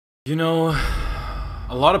You know,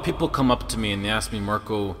 a lot of people come up to me and they ask me,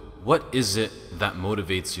 Marko, what is it that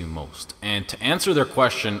motivates you most? And to answer their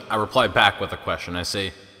question, I reply back with a question. I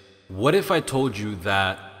say, what if I told you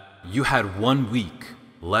that you had 1 week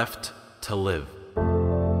left to live?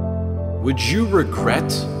 Would you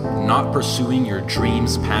regret not pursuing your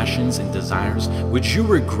dreams, passions, and desires? Would you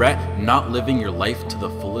regret not living your life to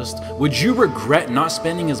the fullest? Would you regret not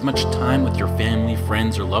spending as much time with your family,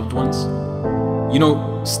 friends, or loved ones? You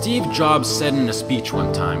know, Steve Jobs said in a speech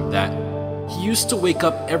one time that he used to wake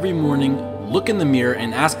up every morning, look in the mirror,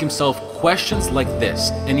 and ask himself questions like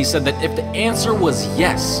this. And he said that if the answer was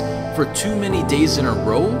yes for too many days in a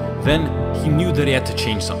row, then he knew that he had to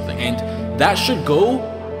change something. And that should go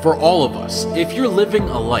for all of us. If you're living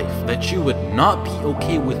a life that you would not be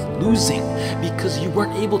okay with losing because you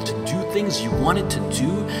weren't able to do things you wanted to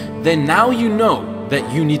do, then now you know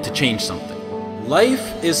that you need to change something.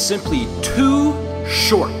 Life is simply too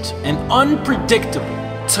short and unpredictable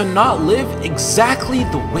to not live exactly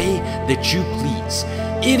the way that you please.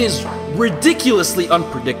 It is ridiculously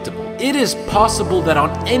unpredictable. It is possible that on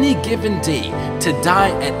any given day to die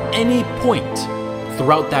at any point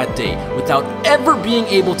throughout that day without ever being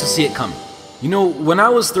able to see it coming. You know, when I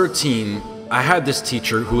was 13, I had this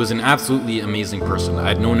teacher who was an absolutely amazing person.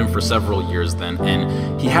 I'd known him for several years then,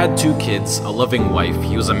 and he had 2 kids, a loving wife.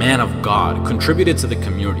 He was a man of God, contributed to the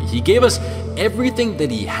community. He gave us everything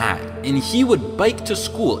that he had, and he would bike to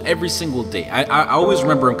school every single day. I always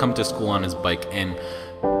remember him coming to school on his bike, and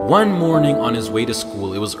one morning on his way to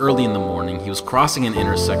school, it was early in the morning, he was crossing an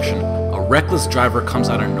intersection. A reckless driver comes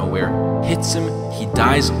out of nowhere, hits him, he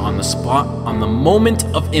dies on the spot, on the moment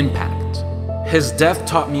of impact. His death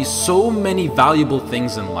taught me so many valuable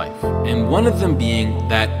things in life, and one of them being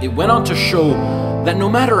that it went on to show that no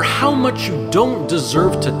matter how much you don't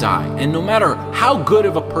deserve to die, and no matter how good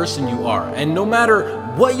of a person you are, and no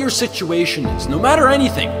matter what your situation is, no matter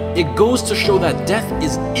anything, it goes to show that death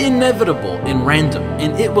is inevitable and random,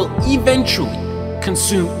 and it will eventually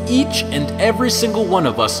consume each and every single one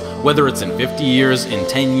of us, whether it's in 50 years, in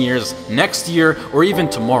 10 years, next year, or even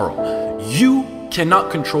tomorrow. You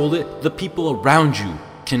cannot control it. The people around you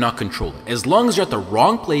cannot control it. As long as you're at the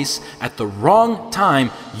wrong place at the wrong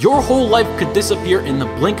time, your whole life could disappear in the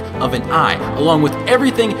blink of an eye, along with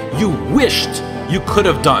everything you wished you could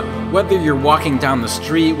have done. Whether you're walking down the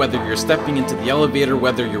street, whether you're stepping into the elevator,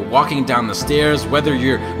 whether you're walking down the stairs, whether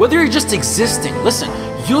you're just existing. Listen,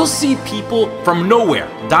 you'll see people from nowhere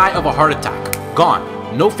die of a heart attack.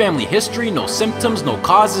 Gone. No family history, no symptoms, no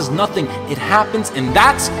causes, nothing. It happens, and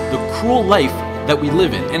that's the cruel life that we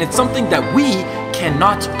live in, and it's something that we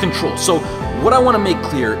cannot control. So what I want to make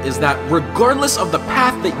clear is that regardless of the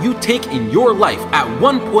path that you take in your life, at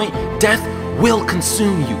one point death will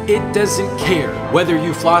consume you. It doesn't care whether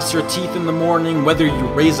you floss your teeth in the morning, whether you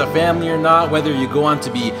raise a family or not, whether you go on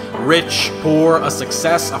to be rich, poor, a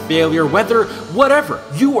success, a failure, whatever,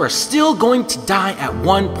 you are still going to die at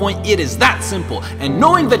one point. It is that simple, and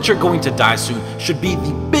knowing that you're going to die soon should be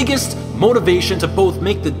the biggest motivation to both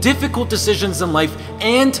make the difficult decisions in life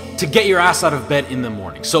and to get your ass out of bed in the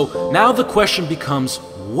morning. So now the question becomes,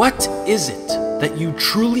 what is it that you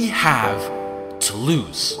truly have to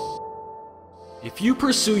lose? If you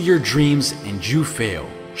pursue your dreams and you fail,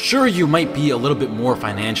 sure, you might be a little bit more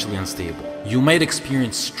financially unstable. You might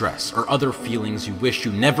experience stress or other feelings you wish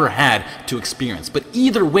you never had to experience. But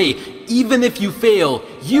either way, even if you fail,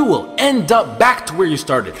 you will end up back to where you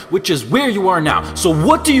started, which is where you are now. So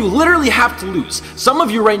what do you literally have to lose? Some of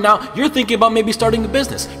you right now, you're thinking about maybe starting a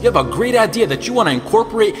business. You have a great idea that you want to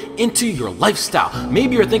incorporate into your lifestyle.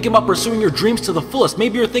 Maybe you're thinking about pursuing your dreams to the fullest.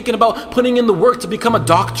 Maybe you're thinking about putting in the work to become a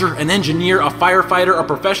doctor, an engineer, a firefighter, a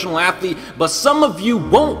professional athlete. But some of you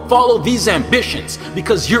won't follow these ambitions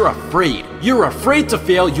because you're afraid. You're afraid to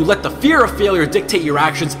fail. You let the fear of failure dictate your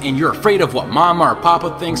actions, and you're afraid of what mama or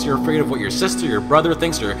papa thinks. You're afraid of what your sister, your brother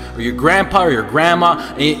thinks, or your grandpa or your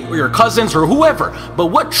grandma, or your cousins, or whoever. But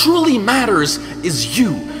what truly matters is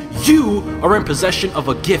you. You are in possession of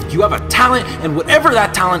a gift. You have a talent, and whatever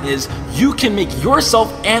that talent is, you can make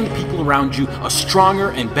yourself and the people around you a stronger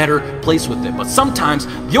and better place with it. But sometimes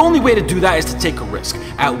the only way to do that is to take a risk.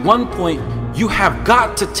 At one point, you have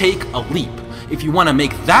got to take a leap if you want to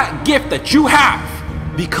make that gift that you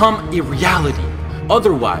have become a reality.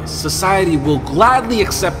 Otherwise, society will gladly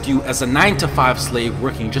accept you as a 9-to-5 slave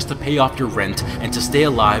working just to pay off your rent and to stay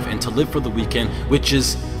alive and to live for the weekend, which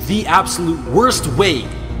is the absolute worst way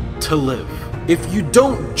to live. If you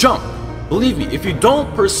don't jump, believe me, if you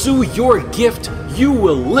don't pursue your gift, you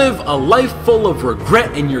will live a life full of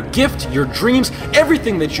regret, and your gift, your dreams,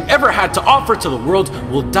 everything that you ever had to offer to the world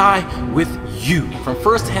will die with you. From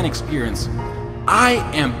first-hand experience, I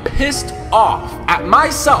am pissed off at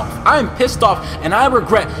myself. I am pissed off and I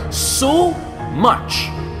regret so much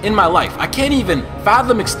in my life. I can't even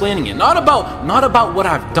fathom explaining it. Not about what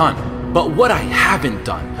I've done, but what I haven't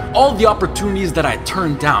done. All the opportunities that I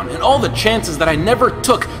turned down and all the chances that I never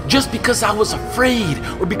took just because I was afraid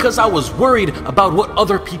or because I was worried about what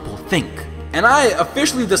other people think. And I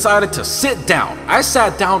officially decided to sit down. I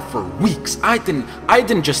sat down for weeks. I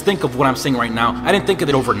didn't just think of what I'm saying right now. I didn't think of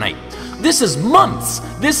it overnight. This is months.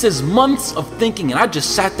 This is months of thinking, and I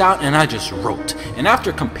just sat down and I just wrote. And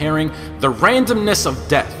after comparing the randomness of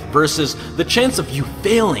death versus the chance of you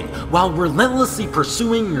failing while relentlessly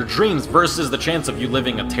pursuing your dreams versus the chance of you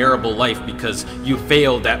living a terrible life because you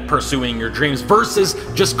failed at pursuing your dreams versus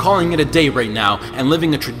just calling it a day right now and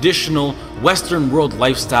living a traditional Western world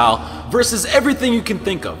lifestyle versus everything you can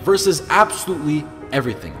think of versus absolutely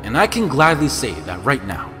everything. And I can gladly say that right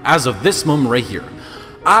now, as of this moment right here,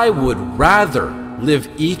 I would rather live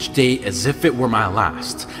each day as if it were my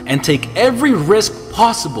last and take every risk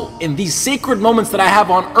possible in these sacred moments that I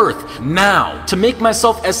have on earth now to make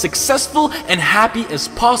myself as successful and happy as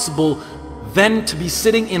possible than to be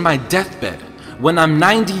sitting in my deathbed when I'm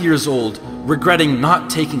 90 years old regretting not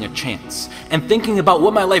taking a chance and thinking about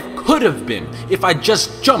what my life could have been if I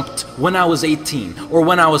just jumped when I was 18 or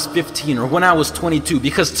when I was 15 or when I was 22,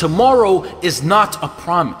 because tomorrow is not a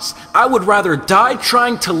promise. I would rather die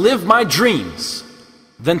trying to live my dreams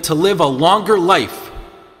than to live a longer life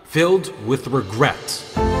filled with regret.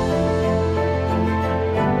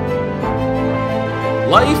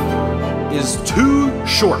 Life is too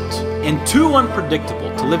short and too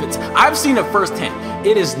unpredictable to live it. I've seen it firsthand.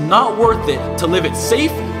 It is not worth it to live it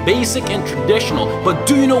safe, basic, and traditional. But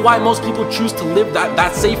do you know why most people choose to live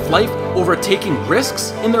that safe life over taking risks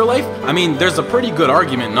in their life? I mean, there's a pretty good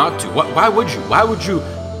argument not to. Why would you? Why would you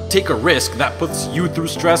take a risk that puts you through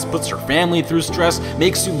stress, puts your family through stress,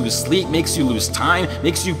 makes you lose sleep, makes you lose time,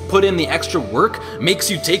 makes you put in the extra work, makes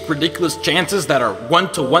you take ridiculous chances that are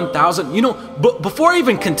 1 to 1,000? You know, but before I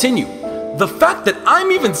even continue, the fact that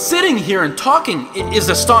I'm even sitting here and talking is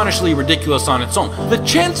astonishingly ridiculous on its own. The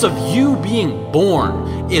chance of you being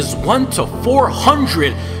born is 1 to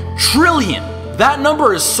 400 trillion. That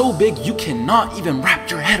number is so big you cannot even wrap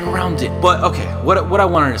your head around it. But okay, what I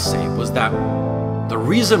wanted to say was that the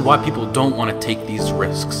reason why people don't want to take these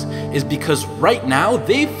risks is because right now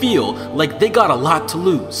they feel like they got a lot to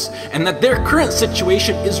lose and that their current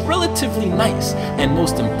situation is relatively nice. And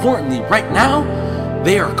most importantly, right now,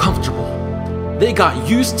 they are comfortable. They got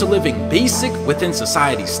used to living basic within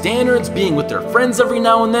society standards, being with their friends every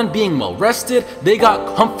now and then, being well rested. They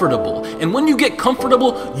got comfortable. And when you get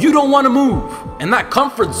comfortable, you don't want to move. And that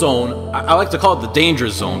comfort zone, I like to call it the danger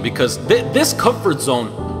zone, because this comfort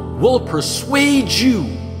zone will persuade you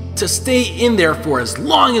to stay in there for as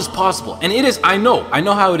long as possible. And it is, I know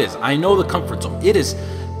how it is. I know the comfort zone. It is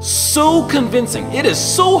so convincing. It is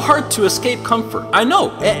so hard to escape comfort. I know.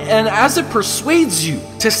 And as it persuades you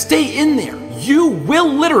to stay in there, you will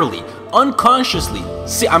literally, unconsciously,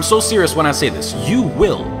 see, I'm so serious when I say this, you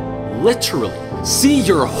will literally see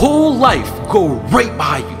your whole life go right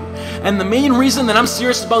by you. And the main reason that I'm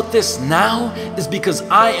serious about this now is because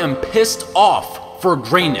I am pissed off for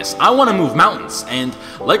greatness. I want to move mountains. And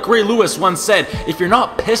like Ray Lewis once said, if you're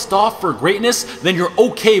not pissed off for greatness, then you're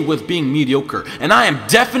okay with being mediocre. And I am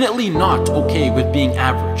definitely not okay with being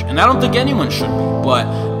average. And I don't think anyone should be. But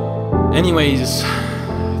anyways,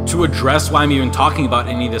 to address why I'm even talking about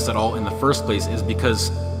any of this at all in the first place is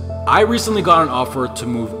because I recently got an offer to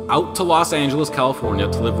move out to Los Angeles,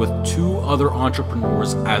 California to live with 2 other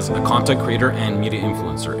entrepreneurs as a content creator and media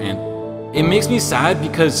influencer. And it makes me sad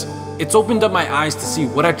because it's opened up my eyes to see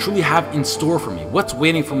what I truly have in store for me, what's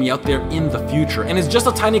waiting for me out there in the future. And it's just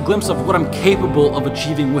a tiny glimpse of what I'm capable of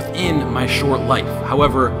achieving within my short life.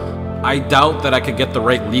 However, I doubt that I could get the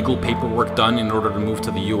right legal paperwork done in order to move to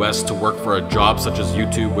the US to work for a job such as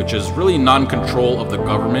YouTube, which is really non-control of the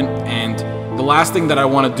government. And the last thing that I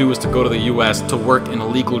want to do is to go to the US to work in a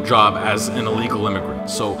legal job as an illegal immigrant.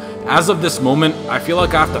 So as of this moment, I feel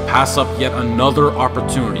like I have to pass up yet another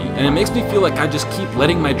opportunity. And it makes me feel like I just keep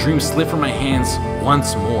letting my dreams slip from my hands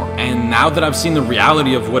once more. And now that I've seen the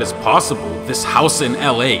reality of what is possible, this house in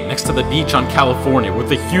LA next to the beach on California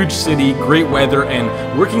with a huge city, great weather,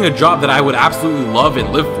 and working a job that I would absolutely love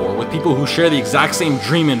and live for with people who share the exact same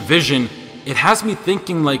dream and vision, it has me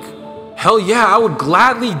thinking like, hell yeah, I would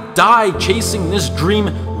gladly die chasing this dream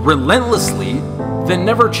relentlessly than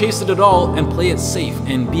never chase it at all and play it safe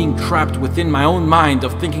and being trapped within my own mind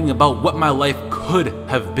of thinking about what my life could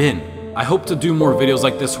have been. I hope to do more videos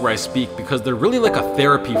like this where I speak because they're really like a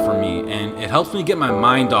therapy for me, and it helps me get my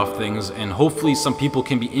mind off things, and hopefully some people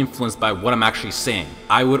can be influenced by what I'm actually saying.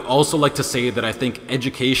 I would also like to say that I think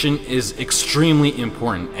education is extremely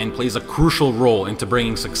important and plays a crucial role into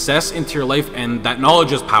bringing success into your life, and that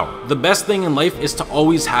knowledge is power. The best thing in life is to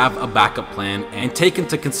always have a backup plan and take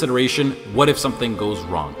into consideration what if something goes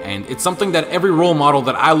wrong. And it's something that every role model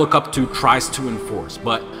that I look up to tries to enforce,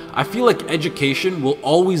 but I feel like education will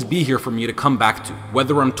always be here for me to come back to,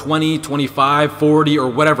 whether I'm 20, 25, 40, or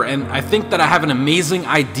whatever. And I think that I have an amazing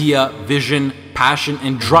idea, vision, passion,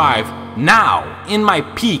 and drive now in my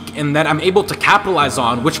peak, and that I'm able to capitalize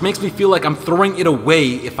on, which makes me feel like I'm throwing it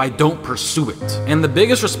away if I don't pursue it. And the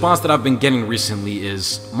biggest response that I've been getting recently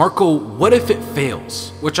is, Marko, what if it fails?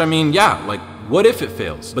 Which, I mean, yeah, like, what if it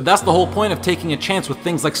fails? But that's the whole point of taking a chance with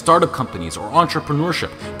things like startup companies or entrepreneurship.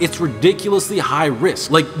 It's ridiculously high risk.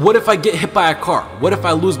 Like, what if I get hit by a car? What if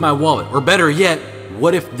I lose my wallet? Or better yet,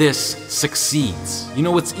 what if this succeeds? You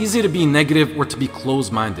know, it's easy to be negative or to be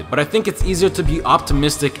closed-minded, but I think it's easier to be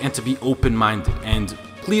optimistic and to be open-minded. And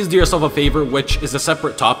please do yourself a favor, which is a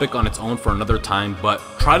separate topic on its own for another time, but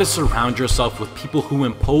try to surround yourself with people who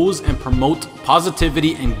impose and promote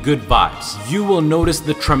positivity and good vibes. You will notice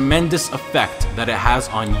the tremendous effect that it has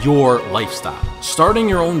on your lifestyle. Starting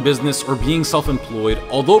your own business or being self-employed,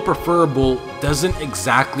 although preferable, doesn't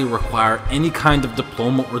exactly require any kind of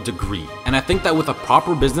diploma or degree. And I think that with a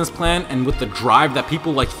proper business plan and with the drive that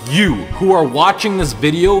people like you who are watching this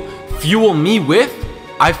video fuel me with,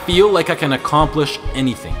 I feel like I can accomplish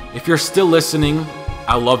anything. If you're still listening,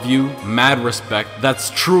 I love you, mad respect.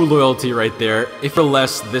 That's true loyalty right there. If you're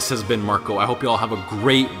less, this has been Marko. I hope you all have a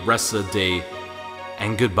great rest of the day,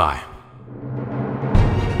 and goodbye.